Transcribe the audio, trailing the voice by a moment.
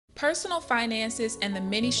Personal finances and the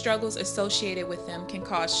many struggles associated with them can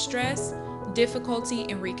cause stress, difficulty,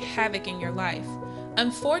 and wreak havoc in your life.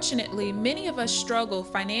 Unfortunately, many of us struggle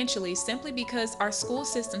financially simply because our school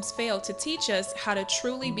systems fail to teach us how to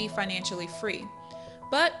truly be financially free.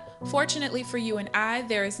 But fortunately for you and I,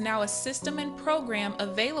 there is now a system and program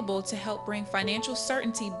available to help bring financial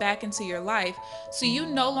certainty back into your life so you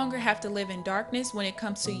no longer have to live in darkness when it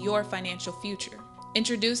comes to your financial future.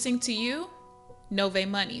 Introducing to you, Novae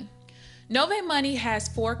Money. Novae Money has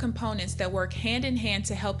 4 components that work hand in hand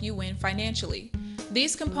to help you win financially.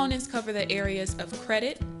 These components cover the areas of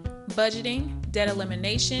credit, budgeting, debt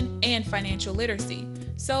elimination, and financial literacy.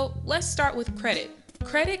 So let's start with credit.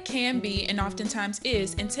 Credit can be, and oftentimes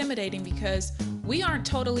is, intimidating because we aren't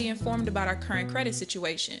totally informed about our current credit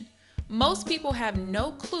situation. Most people have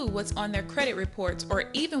no clue what's on their credit reports or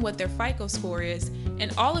even what their FICO score is,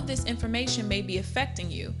 and all of this information may be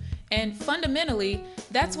affecting you. And fundamentally,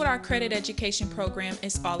 that's what our credit education program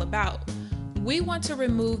is all about. We want to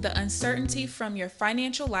remove the uncertainty from your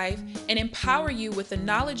financial life and empower you with the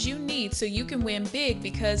knowledge you need so you can win big,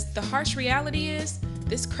 because the harsh reality is,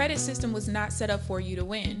 this credit system was not set up for you to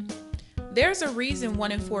win. There's a reason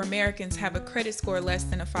 1 in 4 Americans have a credit score less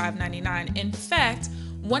than a 599. In fact,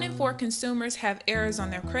 1 in 4 consumers have errors on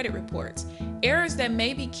their credit reports, errors that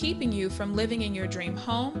may be keeping you from living in your dream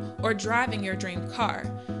home or driving your dream car.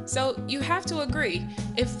 So you have to agree,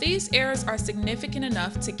 if these errors are significant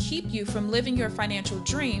enough to keep you from living your financial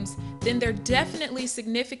dreams, then they're definitely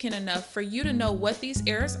significant enough for you to know what these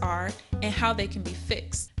errors are and how they can be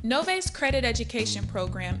fixed. Novae's credit education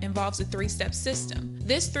program involves a 3-step system.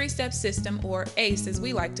 This 3-step system, or ACE as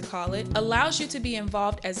we like to call it, allows you to be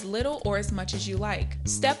involved as little or as much as you like.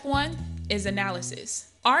 Step 1 is analysis.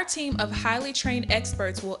 Our team of highly trained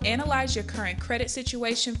experts will analyze your current credit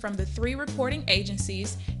situation from the 3 reporting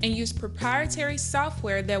agencies and use proprietary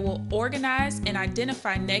software that will organize and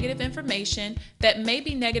identify negative information that may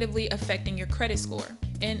be negatively affecting your credit score.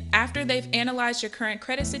 And after they've analyzed your current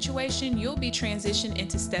credit situation, you'll be transitioned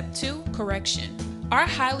into step 2, correction. Our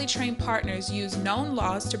highly trained partners use known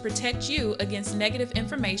laws to protect you against negative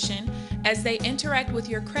information as they interact with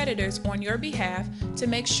your creditors on your behalf to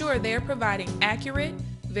make sure they are providing accurate,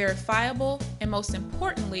 verifiable, and most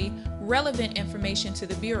importantly, relevant information to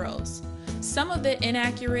the bureaus. Some of the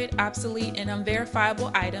inaccurate, obsolete, and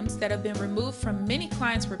unverifiable items that have been removed from many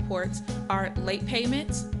clients' reports are late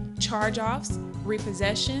payments, charge-offs,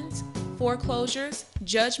 repossessions, foreclosures,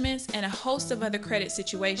 judgments, and a host of other credit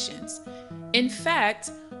situations. In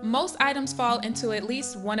fact, most items fall into at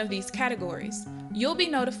least one of these categories. You'll be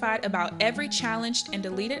notified about every challenged and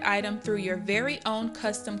deleted item through your very own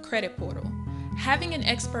custom credit portal. Having an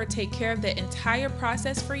expert take care of the entire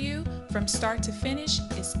process for you from start to finish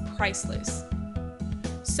is priceless.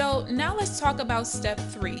 So now let's talk about step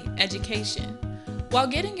 3, education. While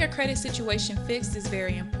getting your credit situation fixed is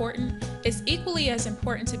very important, it's equally as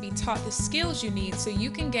important to be taught the skills you need so you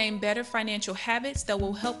can gain better financial habits that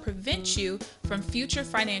will help prevent you from future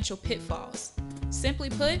financial pitfalls. Simply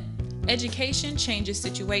put, education changes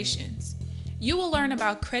situations. You will learn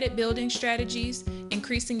about credit building strategies,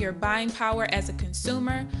 increasing your buying power as a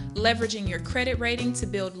consumer, leveraging your credit rating to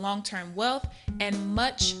build long-term wealth, and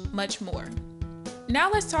much, much more. Now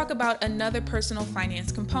let's talk about another personal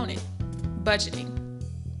finance component, budgeting.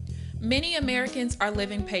 Many Americans are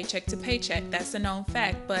living paycheck to paycheck, that's a known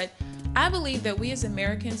fact, but I believe that we as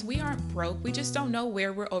Americans, we aren't broke, we just don't know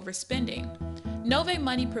where we're overspending. Novae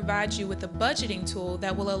Money provides you with a budgeting tool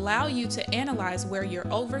that will allow you to analyze where you're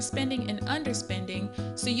overspending and underspending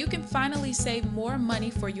so you can finally save more money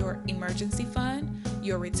for your emergency fund,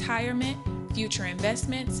 your retirement, future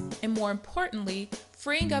investments, and more importantly,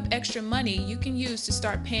 freeing up extra money you can use to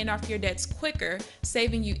start paying off your debts quicker,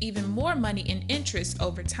 saving you even more money in interest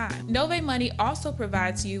over time. Novae Money also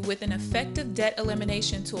provides you with an effective debt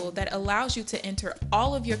elimination tool that allows you to enter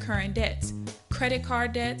all of your current debts, credit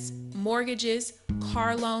card debts, mortgages,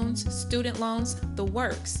 car loans, student loans, the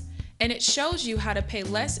works. And it shows you how to pay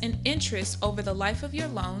less in interest over the life of your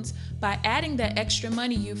loans by adding that extra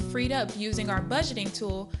money you've freed up using our budgeting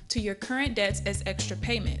tool to your current debts as extra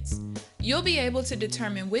payments. You'll be able to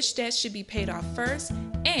determine which debts should be paid off first,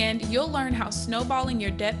 and you'll learn how snowballing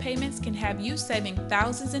your debt payments can have you saving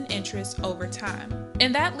thousands in interest over time.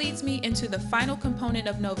 And that leads me into the final component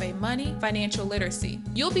of Novae Money, financial literacy.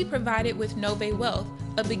 You'll be provided with novaelife,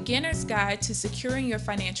 a beginner's guide to securing your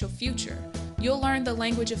financial future. You'll learn the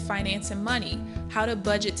language of finance and money, how to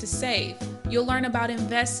budget to save. You'll learn about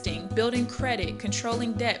investing, building credit,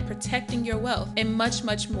 controlling debt, protecting your wealth, and much,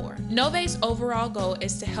 much more. Novae's overall goal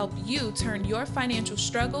is to help you turn your financial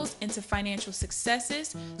struggles into financial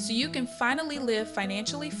successes so you can finally live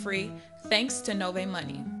financially free thanks to Novae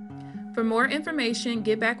Money. For more information,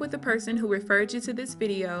 get back with the person who referred you to this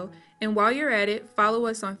video, and while you're at it, follow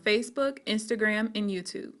us on Facebook, Instagram, and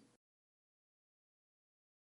YouTube.